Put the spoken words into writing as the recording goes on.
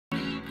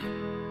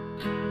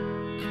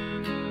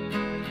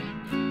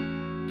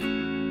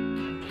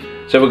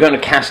So we're going to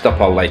cast up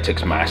our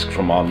latex mask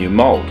from our new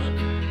mould.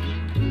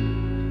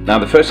 Now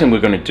the first thing we're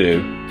going to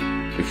do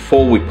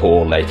before we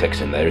pour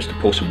latex in there is to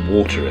pour some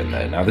water in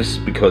there. Now this is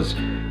because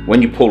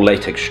when you pour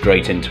latex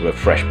straight into a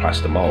fresh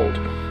plaster mould,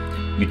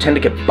 you tend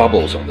to get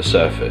bubbles on the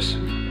surface.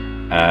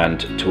 And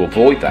to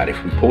avoid that,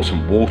 if we pour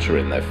some water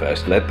in there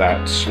first, let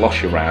that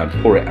slosh around,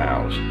 pour it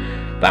out,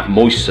 that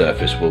moist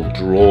surface will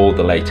draw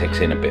the latex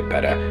in a bit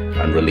better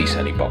and release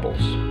any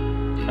bubbles.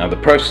 Now the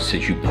process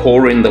is you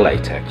pour in the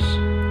latex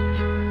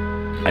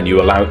and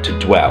you allow it to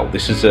dwell.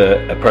 This is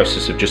a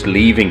process of just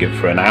leaving it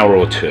for an hour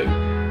or two,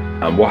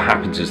 and what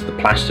happens is the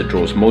plaster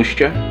draws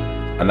moisture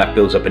and that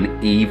builds up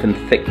an even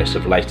thickness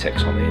of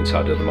latex on the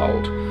inside of the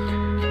mould.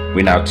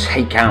 We now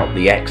take out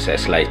the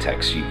excess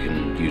latex. You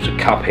can use a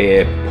cup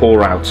here,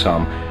 pour out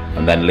some,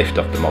 and then lift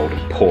up the mould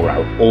and pour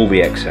out all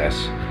the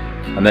excess,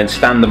 and then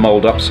stand the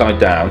mould upside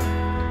down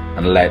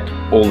and let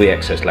all the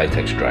excess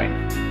latex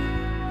drain.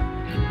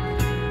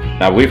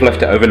 Now we've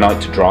left it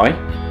overnight to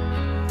dry,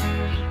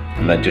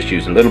 and then just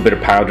use a little bit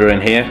of powder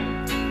in here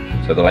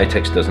so the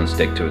latex doesn't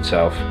stick to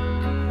itself,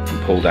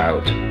 and pulled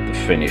out the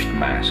finished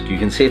mask. You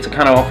can see it's a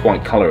kind of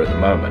off-white colour at the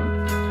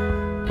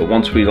moment, but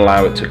once we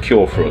allow it to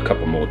cure for a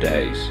couple more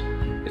days,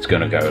 it's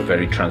going to go a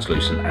very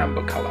translucent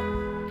amber colour.